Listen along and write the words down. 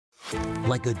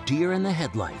Like a deer in the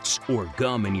headlights or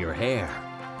gum in your hair,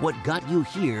 what got you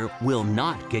here will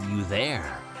not get you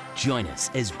there. Join us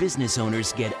as business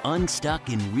owners get unstuck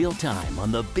in real time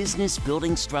on the business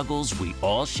building struggles we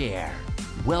all share.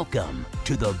 Welcome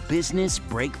to the Business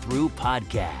Breakthrough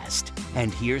Podcast.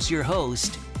 And here's your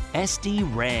host, Esty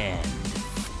Rand.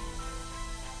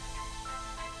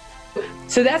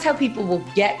 So that's how people will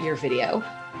get your video.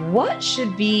 What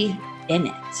should be in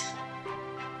it?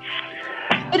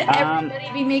 Should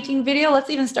everybody be making video? Let's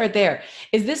even start there.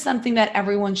 Is this something that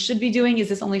everyone should be doing? Is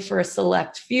this only for a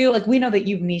select few? Like, we know that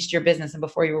you've niched your business and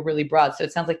before you were really broad. So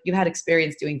it sounds like you had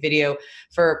experience doing video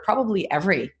for probably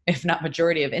every, if not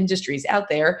majority of industries out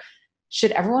there.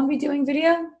 Should everyone be doing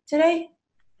video today?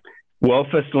 Well,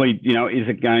 firstly, is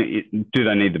it going? Do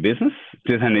they need the business?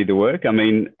 Do they need the work? I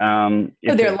mean,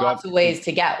 there are lots of ways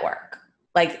to get work.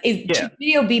 Like, should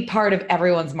video be part of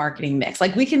everyone's marketing mix?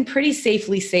 Like, we can pretty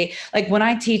safely say, like, when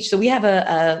I teach, so we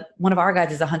have one of our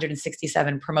guides is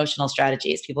 167 promotional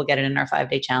strategies. People get it in our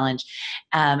 5-day challenge.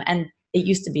 And it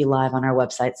used to be live on our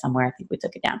website somewhere. I think we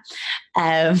took it down.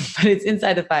 But it's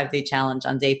inside the 5-day challenge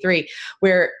on day 3,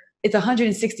 where it's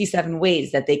 167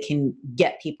 ways that they can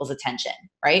get people's attention,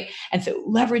 right? And so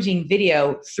leveraging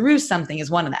video through something is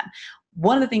one of them.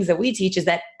 One of the things that we teach is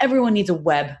that everyone needs a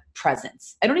web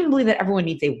presence. I don't even believe that everyone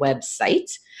needs a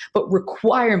website, but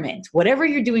requirement, whatever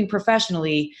you're doing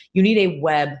professionally, you need a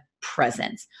web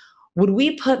presence. Would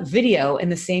we put video in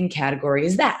the same category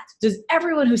as that? Does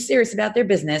everyone who's serious about their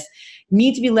business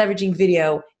need to be leveraging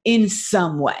video in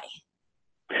some way?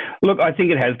 Look, I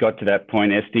think it has got to that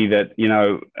point, Esty, that,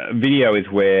 video is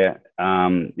where,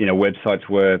 websites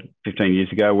were 15 years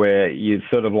ago, where you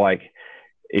sort of like,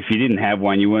 if you didn't have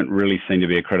one, you weren't really seen to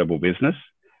be a credible business.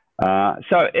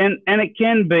 And it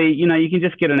can be, you can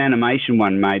just get an animation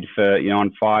one made for,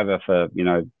 on Fiverr for,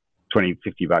 20,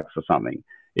 50 bucks or something,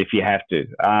 if you have to.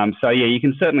 You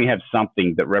can certainly have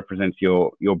something that represents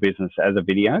your business as a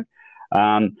video.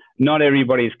 Not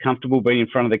everybody is comfortable being in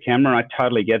front of the camera. I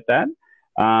totally get that.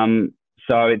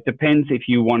 So it depends if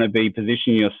you want to be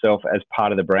positioning yourself as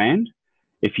part of the brand.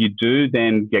 If you do,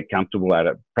 then get comfortable at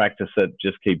it, practice it,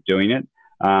 just keep doing it.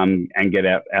 And get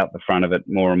out the front of it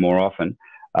more and more often.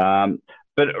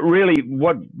 But really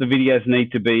what the videos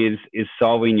need to be is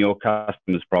solving your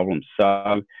customers' problems.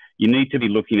 So you need to be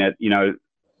looking at,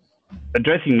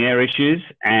 addressing their issues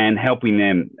and helping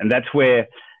them. And that's where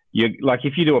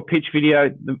if you do a pitch video,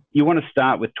 you want to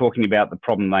start with talking about the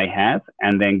problem they have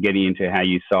and then getting into how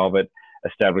you solve it,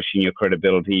 establishing your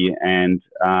credibility and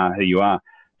who you are.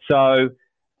 So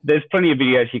there's plenty of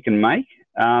videos you can make.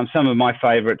 Some of my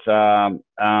favorites are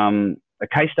a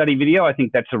case study video. I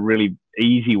think that's a really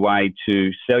easy way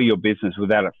to sell your business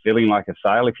without it feeling like a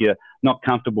sale. If you're not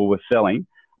comfortable with selling,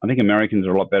 I think Americans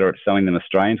are a lot better at selling than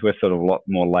Australians. We're sort of a lot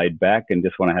more laid back and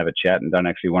just want to have a chat and don't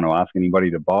actually want to ask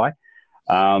anybody to buy.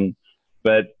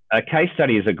 But a case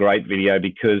study is a great video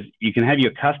because you can have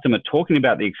your customer talking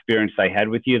about the experience they had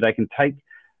with you. They can take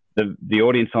the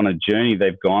audience on a journey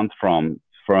they've gone from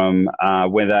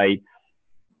where they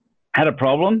had a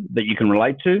problem that you can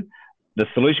relate to. The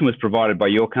solution was provided by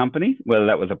your company, whether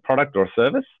that was a product or a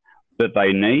service that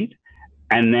they need.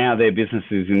 And now their business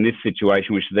is in this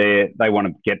situation, which they want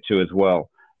to get to as well.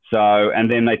 So,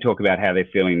 and then they talk about how they're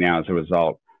feeling now as a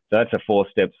result. So that's a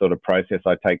 4-step sort of process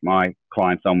I take my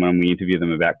clients on when we interview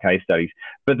them about case studies.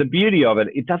 But the beauty of it,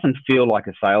 it doesn't feel like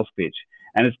a sales pitch.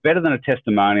 And it's better than a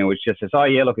testimonial, which just says, oh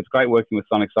yeah, look, it's great working with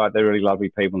Sonic Site. They're really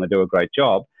lovely people and they do a great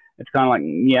job. It's kind of like,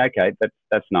 yeah, okay,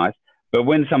 that's nice. But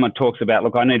when someone talks about,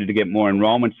 look, I needed to get more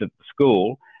enrollments at the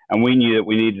school and we knew that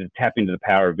we needed to tap into the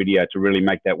power of video to really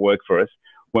make that work for us.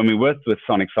 When we worked with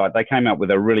Sonic Site, they came up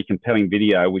with a really compelling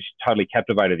video which totally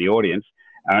captivated the audience.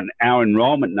 And our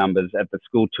enrollment numbers at the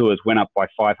school tours went up by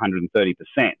 530%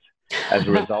 as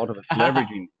a result of us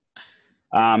leveraging.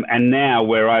 And now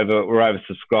we're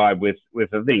oversubscribed with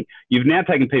the thing. You've now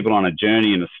taken people on a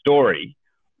journey and a story,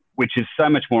 which is so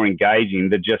much more engaging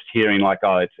than just hearing like,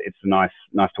 oh, it's nice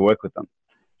to work with them.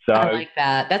 So I like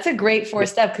that. That's a great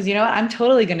 4-step because, I'm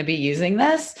totally going to be using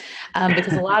this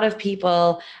because a lot of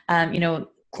people,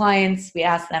 clients, we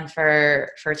ask them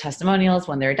for testimonials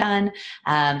when they're done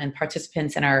and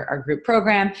participants in our group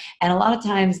program. And a lot of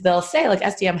times they'll say like,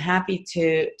 Esty, I'm happy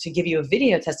to give you a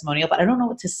video testimonial, but I don't know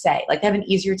what to say. Like they have an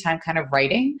easier time kind of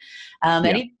writing. And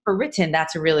even for written,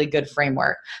 that's a really good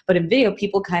framework. But in video,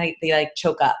 people they like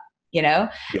choke up.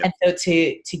 And so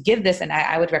to give this, and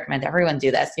I would recommend everyone do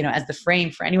this, as the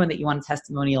frame for anyone that you want a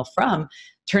testimonial from,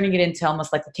 turning it into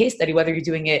almost like a case study, whether you're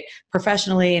doing it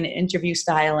professionally in an interview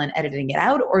style and editing it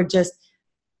out, or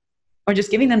or just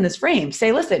giving them this frame.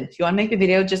 Say, listen, if you want to make a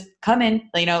video, just come in,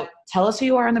 tell us who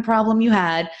you are and the problem you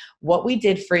had, what we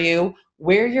did for you,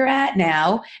 where you're at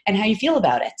now, and how you feel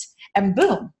about it. And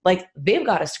boom, like they've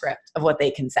got a script of what they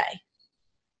can say.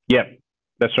 Yep,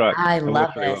 that's right. I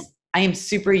love this. Well. I am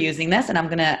super using this, and I'm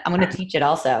gonna teach it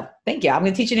also. Thank you. I'm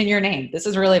gonna teach it in your name. This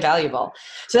is really valuable.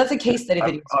 So that's a case study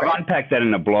video. I've unpacked that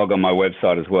in a blog on my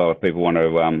website as well, if people want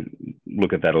to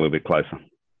look at that a little bit closer.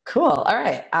 Cool. All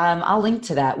right. I'll link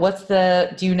to that.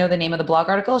 Do you know the name of the blog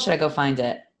article? Should I go find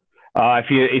it?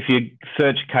 If you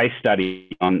search case study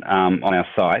on our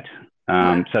site,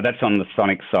 so that's on the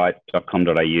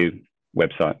sonicsite.com.au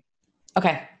website.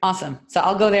 Okay, awesome. So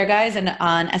I'll go there, guys, and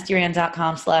on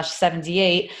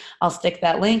sdran.com/78, I'll stick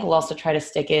that link. We'll also try to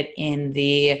stick it in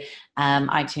the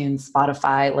iTunes,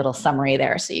 Spotify little summary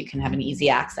there so you can have an easy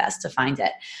access to find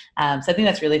it. So I think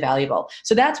that's really valuable.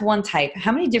 So that's one type.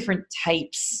 How many different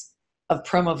types of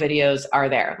promo videos are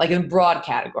there? Like in broad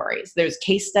categories. There's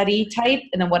case study type,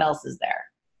 and then what else is there?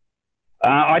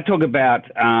 I talk about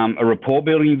a rapport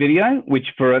building video,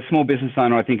 which for a small business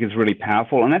owner, I think is really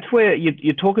powerful. And that's where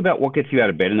you talk about what gets you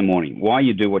out of bed in the morning, why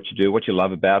you do, what you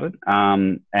love about it,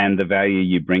 and the value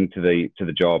you bring to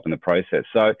the job and the process.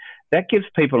 So that gives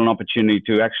people an opportunity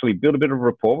to actually build a bit of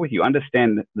rapport with you,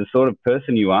 understand the sort of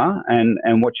person you are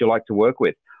and what you like to work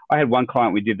with. I had one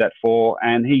client we did that for,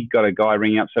 and he got a guy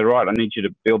ringing up, said, right, I need you to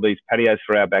build these patios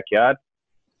for our backyard.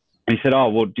 And he said, oh,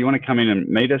 well, do you want to come in and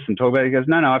meet us and talk about it? He goes,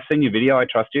 no, I've seen your video. I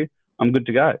trust you. I'm good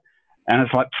to go. And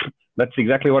it's like, that's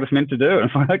exactly what it's meant to do.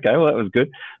 And I'm like, okay, well, that was good.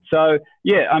 So,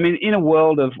 yeah, I mean, in a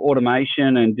world of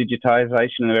automation and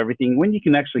digitization and everything, when you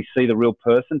can actually see the real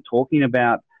person talking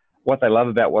about what they love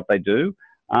about what they do,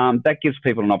 that gives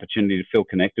people an opportunity to feel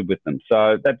connected with them.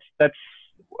 So that's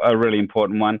a really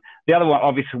important one. The other one,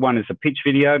 obviously, one is a pitch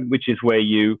video, which is where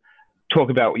you talk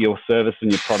about your service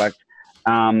and your product,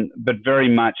 but very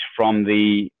much from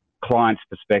the client's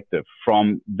perspective,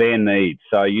 from their needs.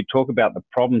 So you talk about the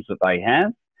problems that they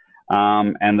have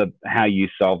and how you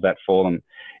solve that for them.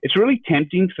 It's really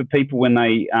tempting for people when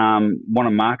they want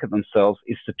to market themselves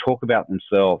is to talk about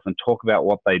themselves and talk about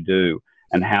what they do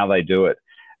and how they do it.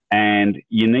 And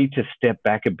you need to step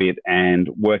back a bit and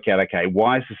work out, okay,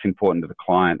 why is this important to the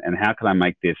client and how can I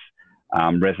make this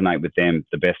resonate with them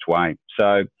the best way?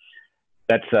 So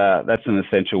that's an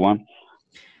essential one.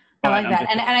 I like that.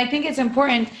 And I think it's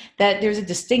important that there's a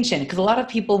distinction because a lot of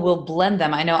people will blend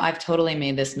them. I know I've totally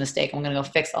made this mistake. I'm going to go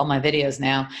fix all my videos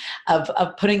now of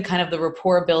putting kind of the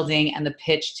rapport building and the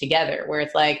pitch together where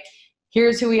it's like,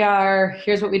 here's who we are,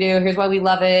 here's what we do, here's why we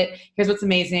love it, here's what's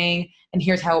amazing, and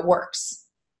here's how it works.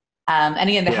 And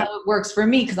again, how it works for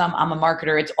me, because I'm a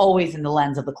marketer, it's always in the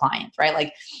lens of the client, right?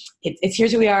 Like it's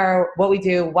here's who we are, what we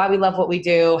do, why we love what we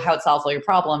do, how it solves all your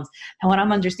problems. And what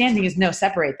I'm understanding is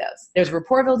separate those. There's a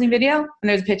rapport building video and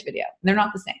there's a pitch video. They're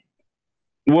not the same.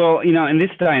 Well, in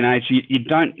this day and age, you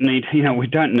don't need, we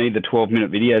don't need the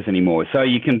 12-minute videos anymore. So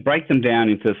you can break them down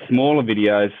into smaller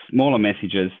videos, smaller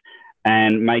messages,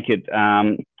 and make it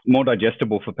more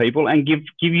digestible for people and give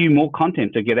you more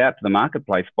content to get out to the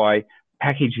marketplace by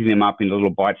packaging them up into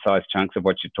little bite-sized chunks of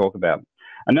what you talk about.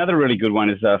 Another really good one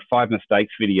is a 5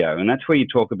 mistakes video, and that's where you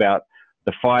talk about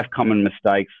the 5 common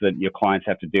mistakes that your clients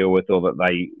have to deal with or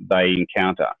that they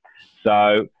encounter.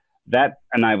 So that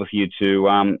enables you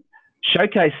to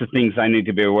showcase the things they need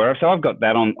to be aware of. So I've got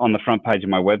that on the front page of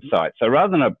my website. So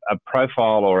rather than a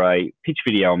profile or a pitch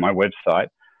video on my website,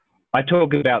 I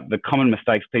talk about the common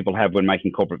mistakes people have when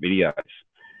making corporate videos.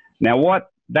 Now,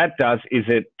 what that does is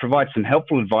it provides some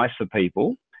helpful advice for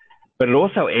people, but it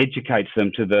also educates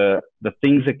them to the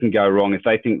things that can go wrong if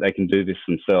they think they can do this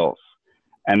themselves.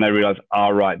 And they realize,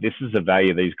 oh, right, this is the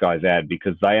value these guys add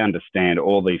because they understand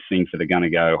all these things that are going to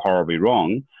go horribly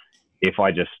wrong if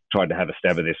I just tried to have a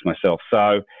stab at this myself.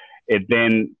 So it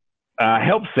then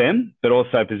helps them, but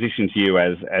also positions you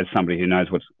as somebody who knows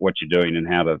what you're doing and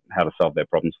how to solve their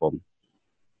problems for them.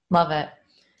 Love it.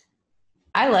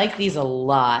 I like these a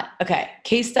lot. Okay.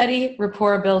 Case study,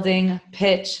 rapport building,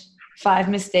 pitch, 5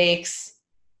 mistakes.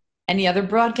 Any other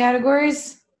broad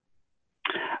categories?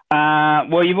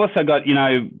 Well, you've also got,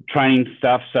 training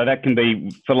stuff. So that can be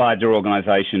for larger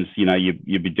organizations,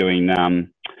 you'd be doing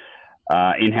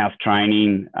in-house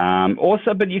training.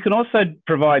 But you can also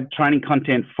provide training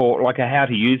content for like a how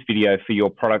to use video for your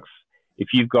products. If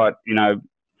you've got,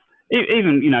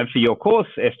 even, for your course,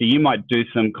 Esther, you might do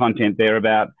some content there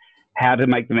about how to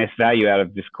make the best value out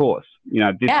of this course. We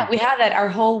have that. Our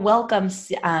whole welcome,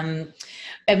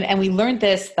 and we learned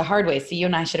this the hard way. So you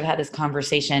and I should have had this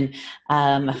conversation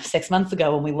 6 months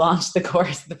ago when we launched the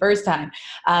course the first time.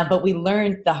 But we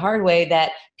learned the hard way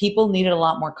that people needed a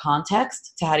lot more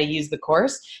context to how to use the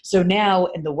course. So now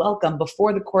in the welcome,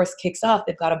 before the course kicks off,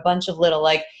 they've got a bunch of little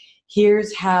like,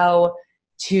 here's how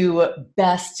to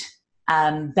best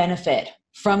benefit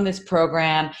from this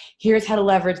program. Here's how to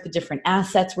leverage the different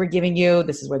assets we're giving you.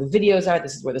 This is where the videos are.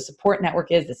 This is where the support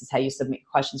network is. This is how you submit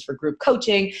questions for group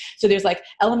coaching. So there's like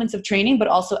elements of training, but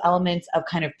also elements of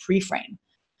kind of pre-frame.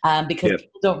 Because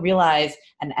people don't realize,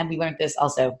 and we learned this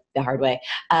also the hard way.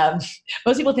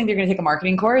 Most people think they're going to take a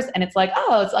marketing course and it's like,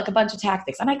 oh, it's like a bunch of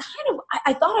tactics. And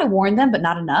I thought I warned them, but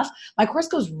not enough. My course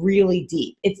goes really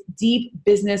deep. It's deep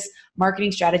business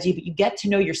marketing strategy, but you get to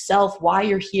know yourself, why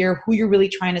you're here, who you're really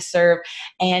trying to serve.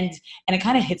 And it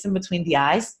kind of hits them between the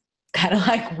eyes, kind of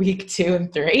like week 2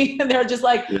 and 3. And they're just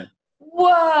like,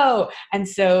 whoa. And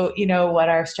so, what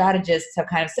our strategists have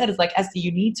kind of said is like, Esther,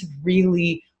 you need to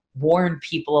really warn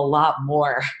people a lot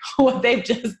more what they've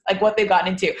gotten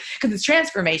into, because it's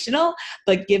transformational,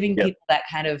 but giving people that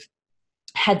kind of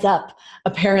heads up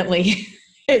apparently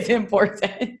is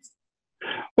important.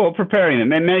 Well, preparing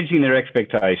them and managing their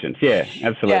expectations. Yeah,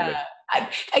 absolutely. Yeah.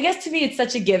 I guess to me, it's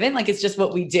such a given. Like, it's just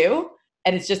what we do.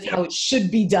 And it's just how it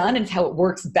should be done and it's how it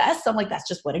works best. So I'm like, that's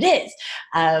just what it is.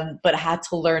 But I had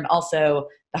to learn also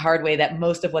the hard way that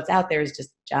most of what's out there is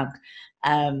just junk.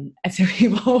 And so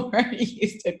people weren't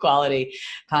used to quality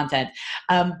content.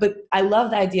 But I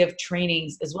love the idea of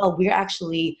trainings as well. We're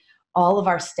actually, all of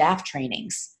our staff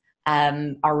trainings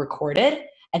are recorded.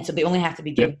 And so they only have to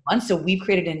be given once. So we've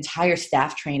created an entire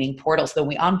staff training portal. So when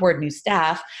we onboard new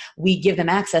staff, we give them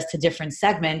access to different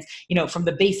segments, from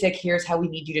the basic, here's how we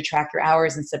need you to track your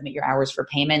hours and submit your hours for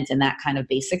payment and that kind of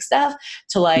basic stuff,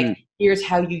 to like, here's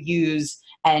how you use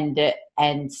and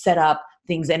set up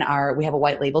things we have a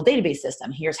white label database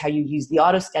system. Here's how you use the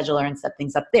auto scheduler and set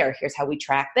things up there. Here's how we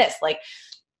track this. Like,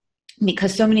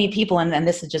 because so many people, and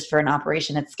this is just for an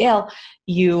operation at scale,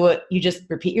 you just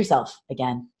repeat yourself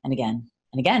again and again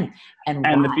and again. And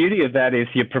the beauty of that is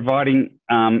you're providing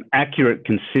accurate,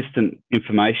 consistent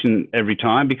information every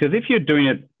time, because if you're doing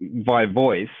it by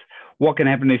voice, what can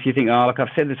happen if you think, oh, look, I've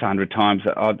said this 100 times,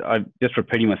 I'm just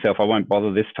repeading myself, I won't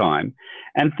bother this time.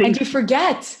 And you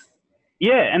forget.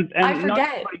 Yeah, and I forget. Not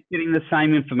everybody's getting the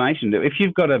same information. If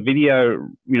you've got a video,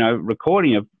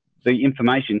 recording of the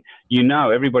information,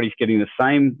 everybody's getting the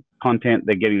same content,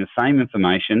 they're getting the same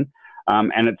information,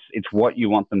 and it's what you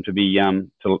want them to be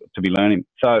learning.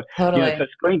 So, totally. So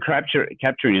screen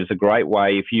capturing is a great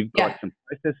way. If you've got some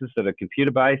processes that are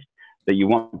computer based that you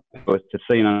want to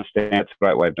see and understand, it's a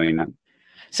great way of doing that.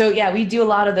 So we do a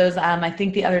lot of those. I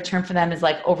think the other term for them is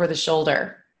like over the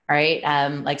shoulder. Right?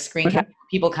 Like screen capture,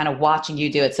 people kind of watching you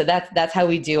do it. So that's how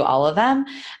we do all of them.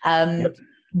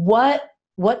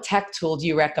 What tech tool do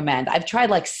you recommend? I've tried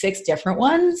like 6 different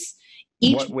ones.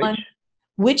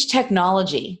 Which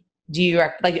technology do you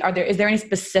like? Is there any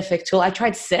specific tool? I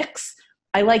tried 6.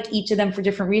 I like each of them for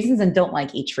different reasons and don't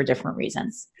like each for different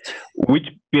reasons. Which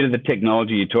bit of the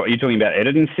technology are you talking about?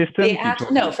 Editing systems?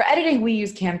 No, for editing we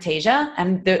use Camtasia,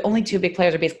 and the only 2 big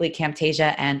players are basically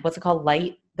Camtasia and what's it called?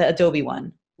 The Adobe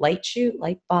one.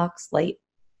 Lightbox, Light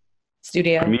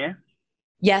Studio. Premiere?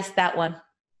 Yes, that one.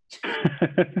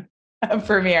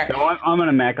 Premiere. So I'm on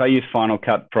a Mac. I use Final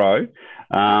Cut Pro,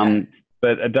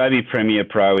 but Adobe Premiere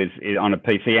Pro is on a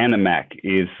PC and a Mac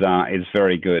is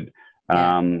very good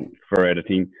for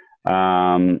editing.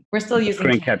 We're still using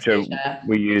screen capture.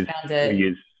 We use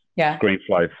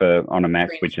ScreenFlow on a Mac,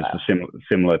 which is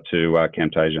similar to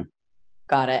Camtasia.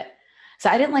 Got it. So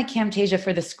I didn't like Camtasia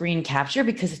for the screen capture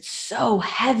because it's so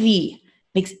heavy.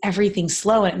 It makes everything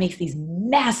slow and it makes these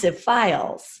massive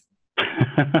files.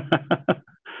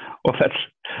 Well,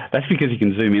 that's because you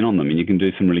can zoom in on them and you can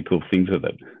do some really cool things with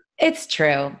it. It's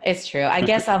true. I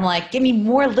guess I'm like, give me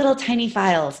more little tiny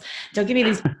files. Don't give me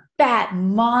these fat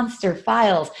monster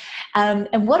files.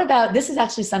 And what about, this is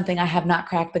actually something I have not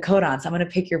cracked the code on, so I'm going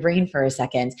to pick your brain for a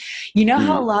second. You know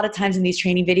how a lot of times in these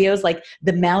training videos, like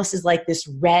the mouse is like this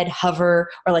red hover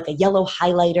or like a yellow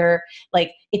highlighter,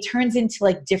 like it turns into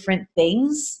like different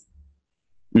things?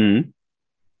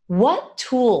 What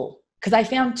tool? Because I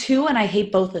found 2 and I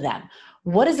hate both of them.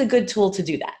 What is a good tool to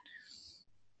do that?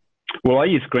 Well, I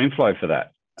use ScreenFlow for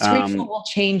that. ScreenFlow will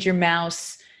change your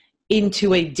mouse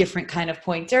into a different kind of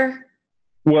pointer?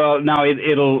 Well, no,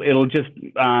 it'll just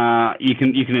you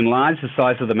can enlarge the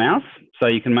size of the mouse, so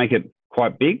you can make it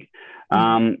quite big,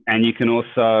 and you can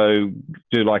also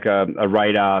do like a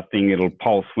radar thing. It'll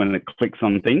pulse when it clicks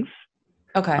on things.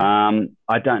 Okay.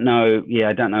 I don't know. Yeah,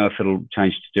 I don't know if it'll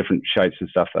change to different shapes and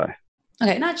stuff though.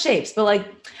 Okay, not shapes, but like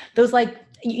those like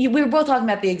we were both talking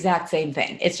about the exact same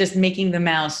thing. It's just making the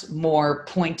mouse more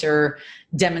pointer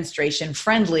demonstration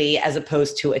friendly as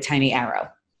opposed to a tiny arrow.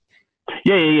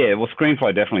 Yeah. Well,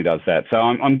 ScreenFlow definitely does that. So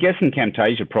I'm guessing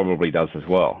Camtasia probably does as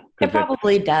well. It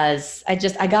probably does.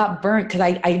 I got burnt because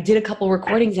I did a couple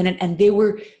recordings in it and they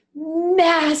were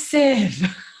massive.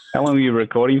 How long were you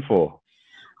recording for?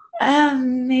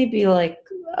 Maybe like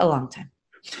a long time.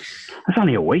 That's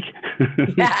only a week.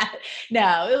 Yeah.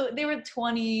 No, they were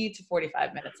 20 to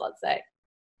 45 minutes, let's say.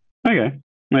 Okay.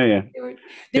 Yeah. They were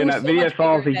so video much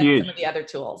files are huge. Some of the other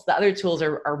tools. The other tools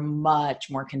are much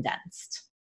more condensed.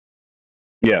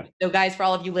 Yeah. So guys, for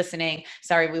all of you listening,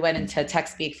 sorry, we went into tech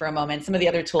speak for a moment. Some of the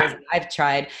other tools I've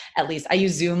tried, at least I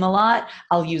use Zoom a lot.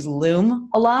 I'll use Loom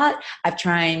a lot. I've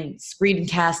tried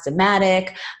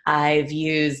Screencast-O-Matic. I've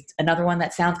used another one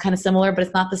that sounds kind of similar, but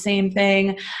it's not the same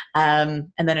thing.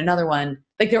 And then another one,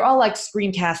 like they're all like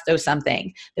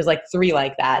Screencast-O-something. There's like 3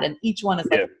 like that. And each one is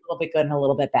like a little bit good and a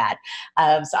little bit bad.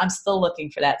 So I'm still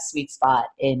looking for that sweet spot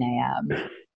in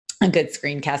a good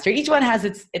screencaster. Each one has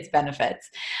its benefits.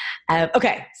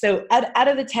 Okay, so out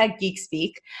of the tech geek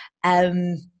speak,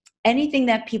 anything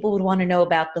that people would want to know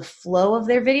about the flow of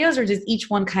their videos, or does each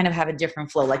one kind of have a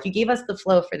different flow? Like you gave us the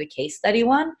flow for the case study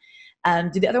one.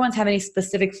 Do the other ones have any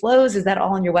specific flows? Is that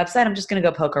all on your website? I'm just going to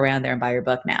go poke around there and buy your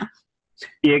book now.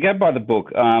 Yeah, go buy the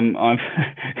book.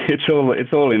 It's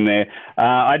all in there.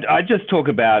 I just talk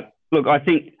about, look, I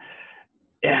think,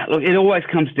 it always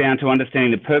comes down to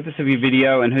understanding the purpose of your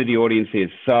video and who the audience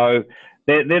is. So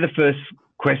they're the first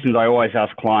questions I always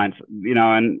ask clients,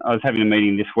 and I was having a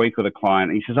meeting this week with a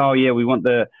client. He says, oh yeah, we want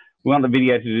the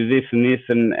video to do this and this,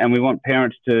 and we want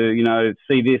parents to,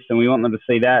 see this, and we want them to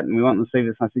see that, and we want them to see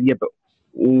this. And I said, yeah, but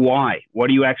why? What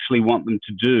do you actually want them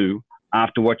to do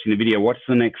after watching the video? What's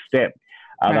the next step?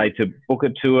 Are they to book a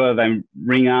tour? Are they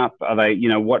ring up? Are they,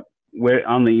 where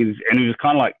on the, and he was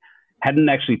kind of like, hadn't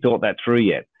actually thought that through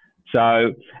yet.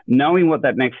 So knowing what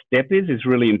that next step is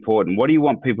really important. What do you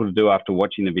want people to do after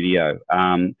watching the video?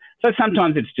 So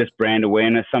sometimes it's just brand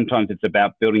awareness. Sometimes it's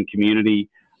about building community.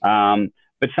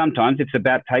 But sometimes it's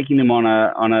about taking them on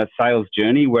a sales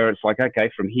journey where it's like,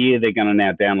 okay, from here, they're going to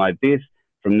now download this.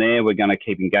 From there, we're going to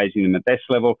keep engaging them at this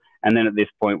level. And then at this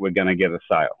point, we're going to get a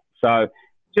sale. So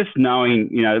just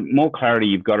knowing, more clarity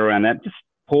you've got around that, just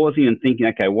pausing and thinking,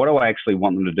 okay, what do I actually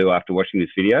want them to do after watching this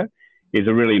video is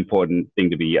a really important thing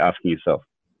to be asking yourself.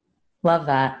 Love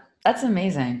that. That's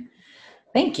amazing.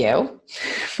 Thank you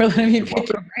for letting me pick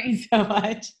your brain so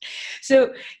much.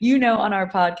 So, on our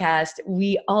podcast,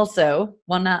 we also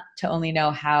want not to only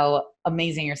know how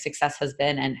amazing your success has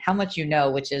been and how much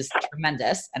which is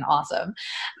tremendous and awesome,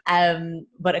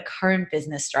 but a current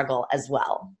business struggle as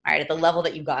well. All right, at the level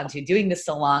that you've gotten to, doing this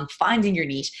so long, finding your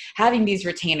niche, having these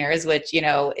retainers, which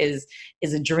is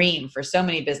a dream for so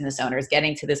many business owners.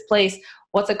 Getting to this place,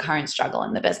 what's a current struggle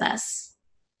in the business?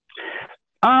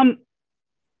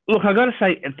 Look, I've got to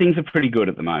say things are pretty good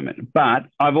at the moment, but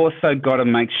I've also got to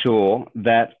make sure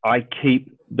that I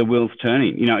keep the wheels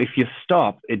turning. If you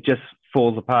stop, it just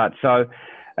falls apart. So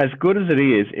as good as it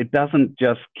is, it doesn't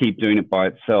just keep doing it by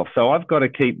itself. So I've got to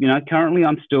keep, currently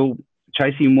I'm still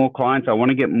chasing more clients. I want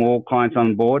to get more clients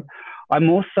on board. I'm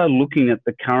also looking at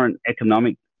the current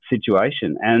economic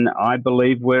situation, and I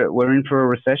believe we're in for a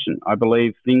recession. I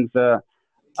believe things are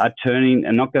turning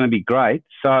and not going to be great.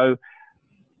 So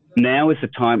now is the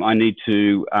time I need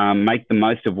to make the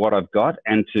most of what I've got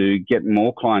and to get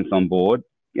more clients on board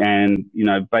and,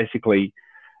 basically,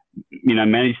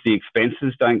 manage the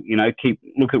expenses. Don't,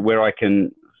 look at where I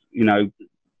can,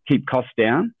 keep costs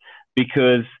down,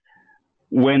 because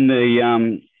when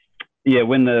the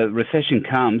recession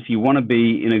comes, you want to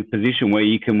be in a position where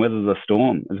you can weather the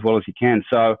storm as well as you can.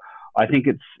 So I think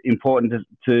it's important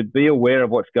to be aware of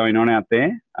what's going on out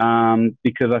there,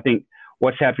 because I think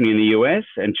what's happening in the US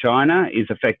and China is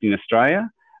affecting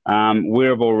Australia.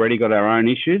 We've already got our own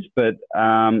issues, but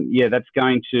that's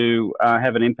going to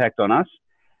have an impact on us.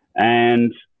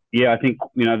 And I think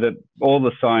that all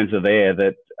the signs are there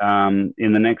that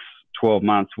in the next 12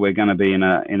 months we're going to be in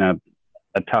a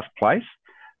tough place.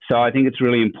 So I think it's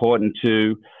really important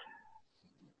to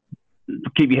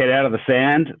keep your head out of the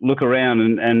sand, look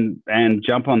around, and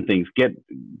jump on things.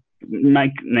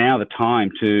 Make now the time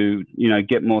to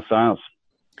get more sales.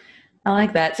 I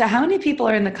like that. So how many people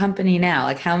are in the company now?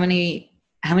 Like how many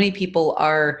people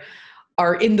are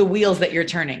in the wheels that you're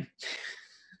turning?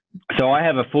 So I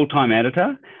have a full-time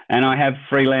editor and I have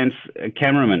freelance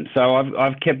cameramen. So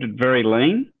I've kept it very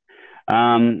lean.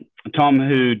 Tom,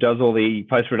 who does all the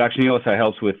post-production, he also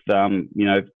helps with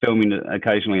filming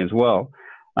occasionally as well.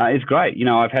 Is great.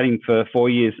 I've had him for 4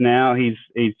 years now.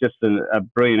 He's just a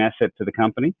brilliant asset to the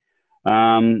company.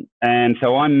 And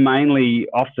so I'm mainly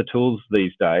off the tools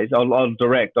these days. I'll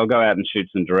go out and shoot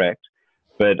some direct,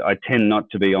 but I tend not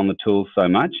to be on the tools so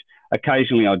much.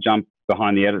 Occasionally I'll jump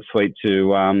behind the edit suite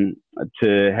to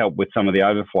help with some of the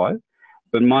overflow.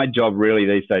 But my job really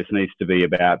these days needs to be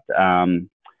about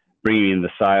bringing in the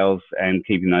sales and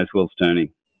keeping those wheels turning.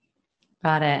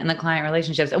 Got it. And the client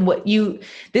relationships. And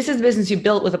this is the business you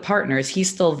built with a partner. Is he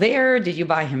still there? Did you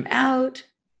buy him out?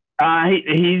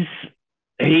 He's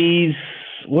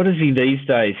what is he these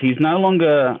days? He's no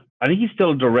longer, I think he's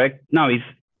still a direct. No,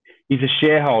 he's a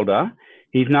shareholder.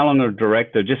 He's no longer a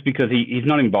director just because he's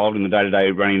not involved in the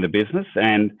day-to-day running the business.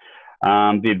 And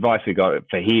the advice we got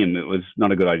for him, it was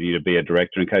not a good idea to be a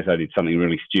director. In case I did something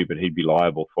really stupid, he'd be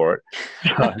liable for it.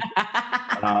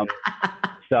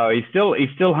 So he's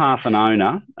still half an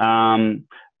owner.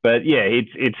 But yeah,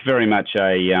 it's very much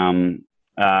he's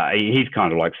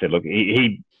kind of like I said, look,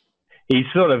 he's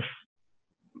sort of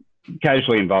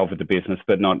casually involved with the business,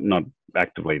 but not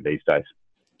actively these days.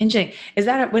 Interesting. Is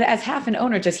that as half an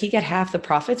owner, does he get half the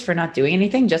profits for not doing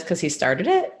anything just because he started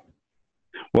it?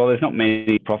 Well, there's not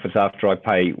many profits after I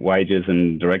pay wages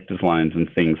and directors' loans and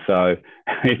things. So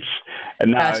it's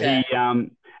no. Gotcha.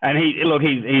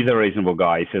 He's a reasonable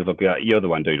guy. He says, "Look, you're the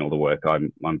one doing all the work.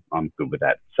 I'm good with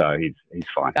that." So he's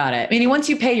fine. Got it. I mean, once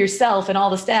you pay yourself and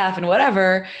all the staff and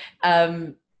whatever,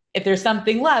 if there's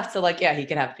something left, so he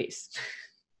can have a piece.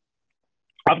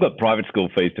 I've got private school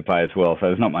fees to pay as well, so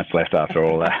there's not much left after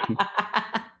all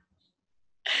that.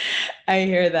 I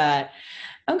hear that.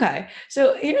 Okay,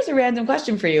 so here's a random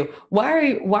question for you.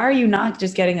 Why are you not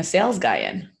just getting a sales guy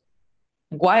in?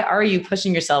 Why are you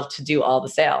pushing yourself to do all the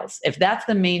sales? If that's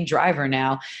the main driver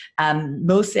now,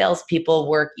 most salespeople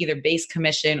work either base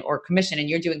commission or commission, and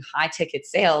you're doing high ticket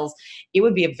sales, it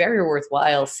would be a very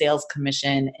worthwhile sales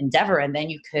commission endeavor, and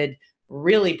then you could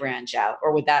really branch out.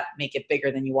 Or would that make it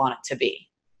bigger than you want it to be?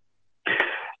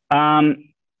 I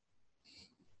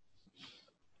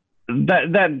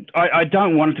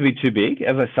don't want it to be too big.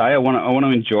 As I say, I want to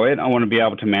enjoy it. I want to be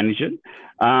able to manage it.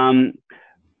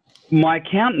 My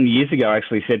accountant years ago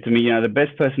actually said to me, the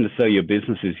best person to sell your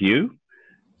business is you.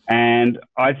 And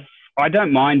I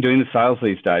don't mind doing the sales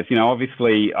these days.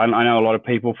 Obviously I know a lot of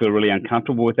people feel really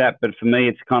uncomfortable with that, but for me,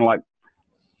 it's kind of like,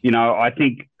 I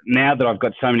think now that I've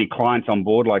got so many clients on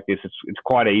board like this, it's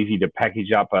quite easy to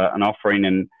package up an offering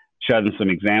and show them some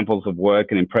examples of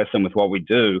work and impress them with what we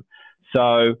do.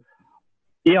 So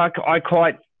yeah, I'm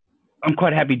quite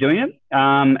happy doing it.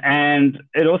 And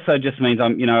it also just means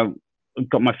I've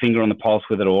got my finger on the pulse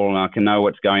with it all and I can know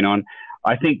what's going on.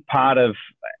 I think part of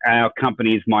our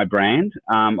company is my brand.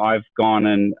 I've gone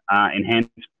and enhanced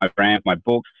my brand, my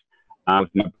books, with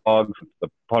my blogs, the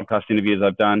podcast interviews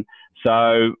I've done.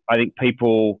 So I think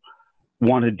people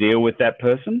want to deal with that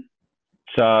person.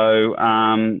 So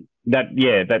that's,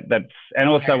 and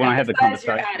also when I had the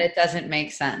conversation, it doesn't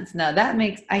make sense. No,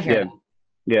 I hear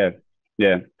that.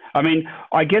 Yeah. I mean,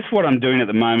 I guess what I'm doing at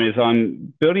the moment is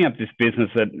I'm building up this business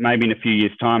that maybe in a few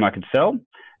years' time I could sell,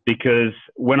 because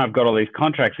when I've got all these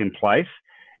contracts in place,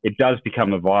 it does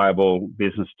become a viable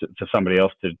business for somebody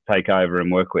else to take over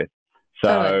and work with.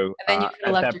 So totally. And then you could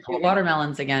have left your two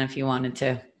watermelons again if you wanted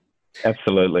to.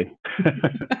 Absolutely.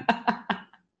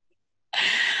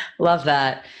 Love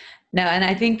that. No, and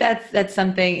I think that's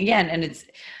something, again, and it's,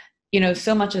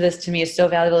 so much of this to me is so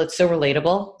valuable. It's so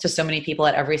relatable to so many people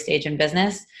at every stage in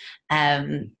business.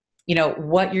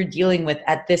 What you're dealing with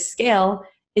at this scale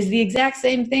is the exact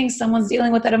same thing someone's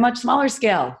dealing with at a much smaller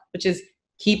scale, which is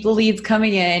keep the leads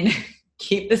coming in,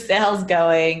 keep the sales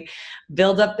going,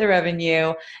 build up the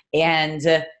revenue.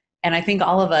 And I think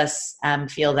all of us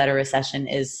feel that a recession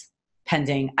is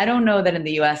pending. I don't know that in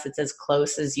the US it's as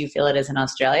close as you feel it is in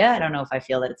Australia. I don't know if I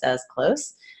feel that it's as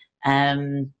close.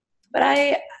 But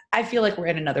I feel like we're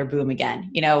in another boom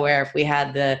again, where if we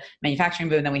had the manufacturing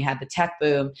boom, then we had the tech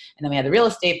boom, and then we had the real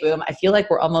estate boom. I feel like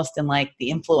we're almost in like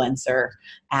the influencer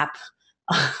app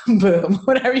boom,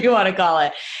 whatever you want to call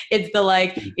it. It's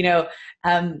the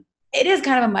it is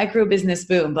kind of a micro business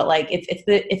boom, but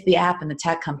it's the app and the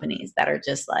tech companies that are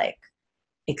just like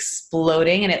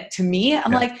exploding. And to me,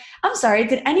 I'm like, I'm sorry,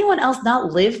 did anyone else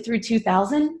not live through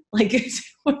 2000? Like,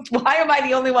 why am I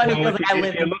the only one who feels like I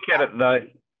lived? If you look at it though,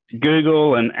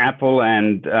 Google and Apple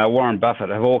and Warren Buffett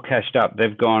have all cashed up.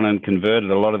 They've gone and converted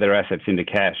a lot of their assets into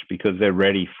cash because they're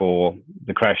ready for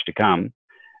the crash to come.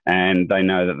 And they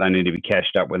know that they need to be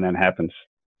cashed up when that happens.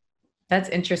 That's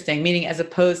interesting. Meaning, as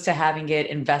opposed to having it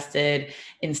invested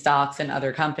in stocks and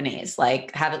other companies,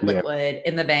 like have it liquid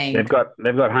in the bank. They've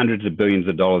got hundreds of billions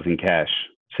of dollars in cash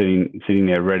sitting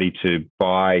there ready to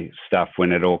buy stuff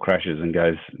when it all crashes and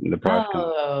goes the price.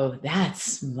 Oh, that's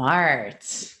smart.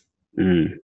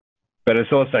 Mm. But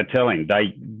it's also telling.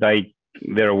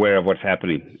 They're aware of what's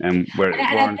happening, and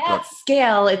at that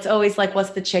scale, it's always like, what's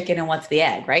the chicken and what's the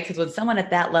egg, right? Because when someone at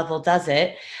that level does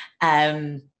it,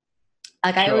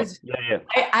 like I always,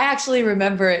 I actually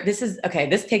remember, this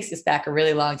takes us back a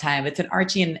really long time. It's an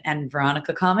Archie and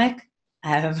Veronica comic.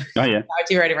 Archie,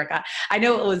 Veronica. I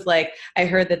know it was like, I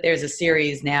heard that there's a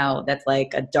series now that's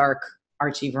like a dark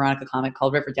Archie Veronica comic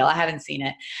called Riverdale. I haven't seen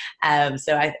it.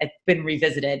 So it's been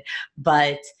revisited,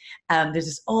 but there's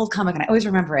this old comic, and I always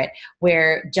remember it,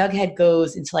 where Jughead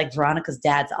goes into like Veronica's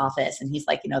dad's office, and he's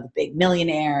like, the big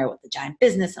millionaire with the giant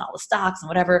business and all the stocks and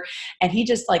whatever. And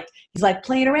he's like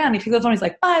playing around. He picks up the phone. He's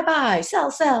like, buy, sell,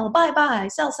 buy,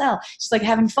 sell. Just like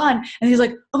having fun. And he's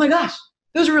like, oh my gosh,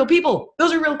 those are real people.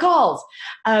 Those are real calls.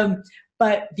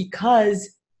 But because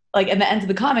and the end of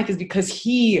the comic is because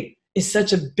he is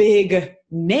such a big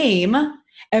name,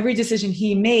 every decision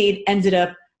he made ended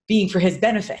up being for his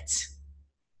benefit.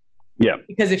 Yeah.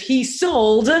 Because if he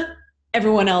sold,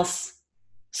 everyone else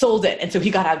sold it. And so he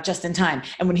got out just in time.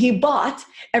 And when he bought,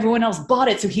 everyone else bought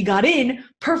it. So he got in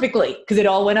perfectly because it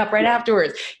all went up right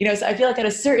afterwards. So I feel like at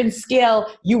a certain scale,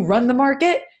 you run the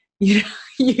market, you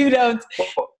don't.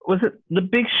 Was it The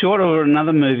Big Short or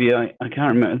another movie? I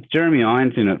can't remember. It's Jeremy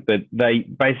Irons in it, but they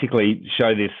basically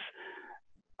show this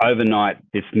overnight,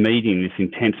 this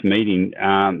intense meeting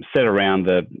set around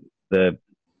the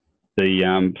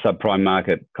subprime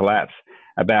market collapse,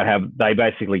 about how they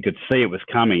basically could see it was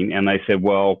coming, and they said,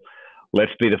 well,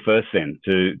 let's be the first then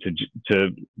to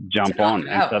jump on.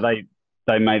 And so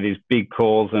they made these big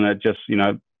calls, and it just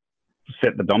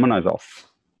set the dominoes off.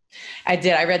 I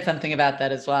did. I read something about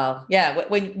that as well. Yeah,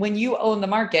 when you own the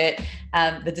market,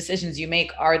 the decisions you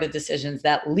make are the decisions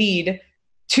that lead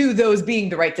to those being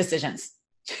the right decisions.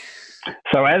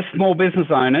 So as small business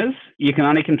owners, you can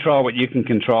only control what you can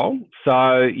control.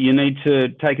 So you need to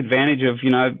take advantage of,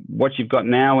 what you've got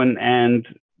now and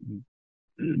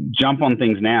jump on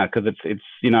things now, because it's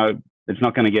not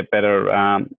going to get better.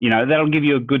 That'll give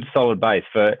you a good solid base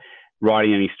for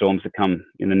riding any storms that come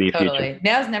in the near future.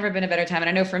 Now's never been a better time. And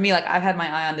I know for me, I've had my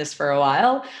eye on this for a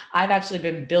while. I've actually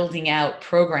been building out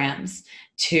programs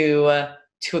to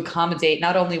accommodate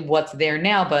not only what's there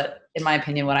now, but in my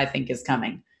opinion, what I think is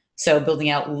coming. So building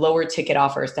out lower ticket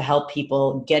offers to help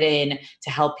people get in,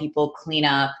 to help people clean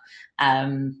up.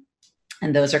 And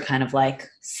those are kind of like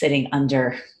sitting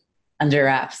under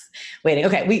wraps, waiting.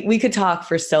 Okay, we could talk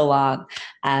for so long.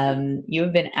 You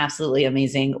have been absolutely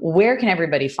amazing. Where can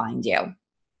everybody find you?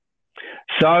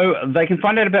 So they can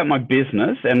find out about my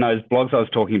business and those blogs I was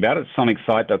talking about at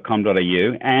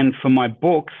sonicsite.com.au. And for my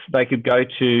books, they could go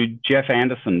to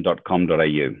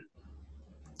jeffanderson.com.au.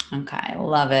 Okay,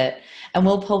 love it. And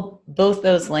we'll pull both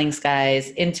those links, guys,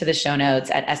 into the show notes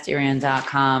at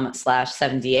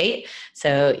estiran.com/78.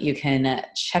 So you can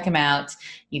check them out.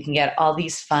 You can get all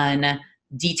these fun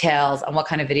details on what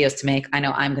kind of videos to make. I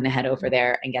know I'm going to head over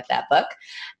there and get that book.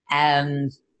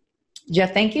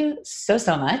 Geoff, thank you so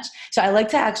much. So I like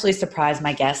to actually surprise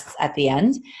my guests at the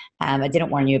end. I didn't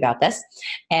warn you about this,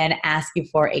 and ask you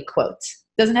for a quote.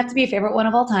 Doesn't have to be a favorite one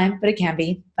of all time, but it can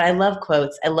be. But I love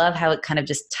quotes. I love how it kind of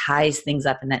just ties things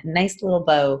up in that nice little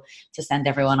bow to send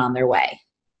everyone on their way.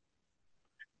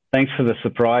 Thanks for the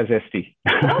surprise, Esty.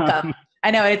 Welcome.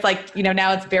 I know it's like,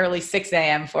 now it's barely 6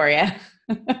 a.m. for you.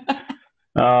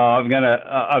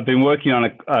 I've been working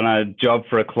on a job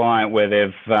for a client where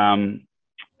they've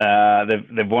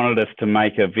wanted us to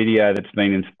make a video that's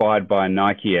been inspired by a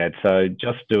Nike ad. So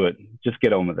just do it. Just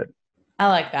get on with it. I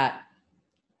like that.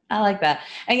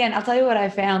 Again, I'll tell you what I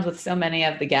found with so many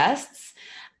of the guests.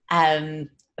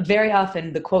 Very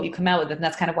often the quote you come out with, and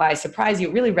that's kind of why I surprise you,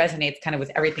 it really resonates kind of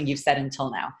with everything you've said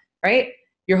until now, right?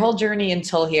 Your whole journey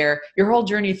until here, your whole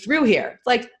journey through here. It's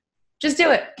like, just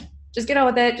do it. Just get on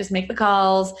with it. Just make the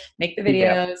calls, make the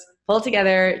videos, pull it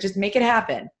together, just make it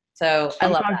happen. So I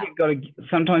love that.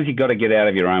 Sometimes you got to get out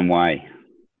of your own way.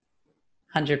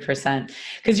 100%.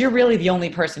 Because you're really the only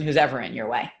person who's ever in your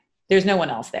way. There's no one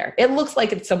else there. It looks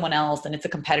like it's someone else, and it's a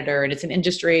competitor, and it's an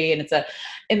industry, and it's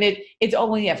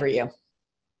only ever you.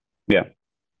 Yeah.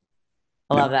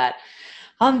 I love that.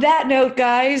 On that note,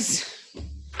 guys,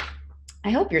 I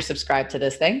hope you're subscribed to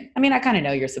this thing. I mean, I kind of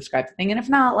know you're subscribed to the thing. And if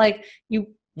not, you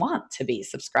want to be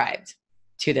subscribed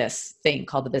to this thing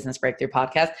called the Business Breakthrough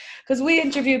Podcast, because we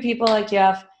interview people like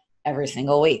Geoff every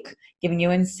single week, giving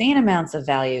you insane amounts of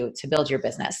value to build your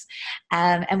business.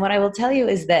 And what I will tell you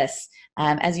is this.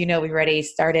 As you know, we already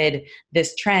started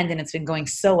this trend and it's been going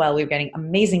so well. We're getting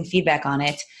amazing feedback on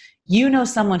it. You know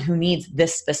someone who needs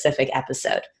this specific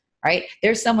episode, right?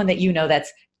 There's someone that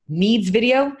that's needs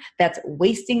video, that's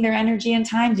wasting their energy and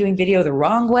time doing video the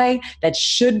wrong way, that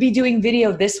should be doing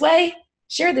video this way,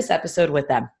 share this episode with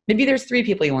them. Maybe there's 3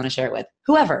 people you want to share it with,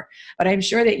 whoever, but I'm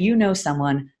sure that you know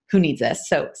someone who needs this.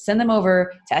 So send them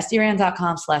over to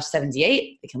sdrand.com/78.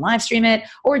 They can live stream it,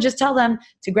 or just tell them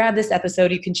to grab this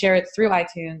episode. You can share it through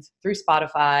iTunes, through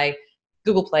Spotify,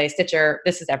 Google Play, Stitcher.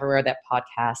 This is everywhere that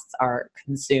podcasts are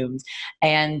consumed.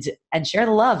 And share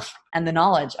the love and the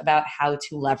knowledge about how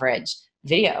to leverage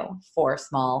video for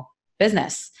small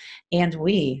business. And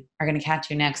we are going to catch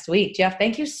you next week. Geoff,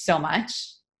 thank you so much.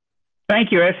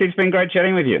 Thank you, Essie. It's been great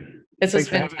chatting with you. This was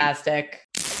fantastic.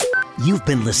 You've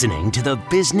been listening to the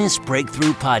Business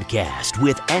Breakthrough Podcast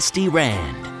with SD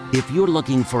Rand. If you're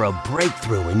looking for a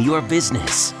breakthrough in your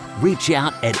business, reach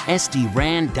out at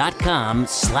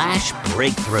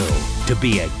sdrand.com/breakthrough to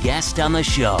be a guest on the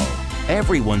show.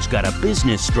 Everyone's got a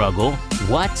business struggle.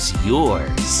 What's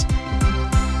yours?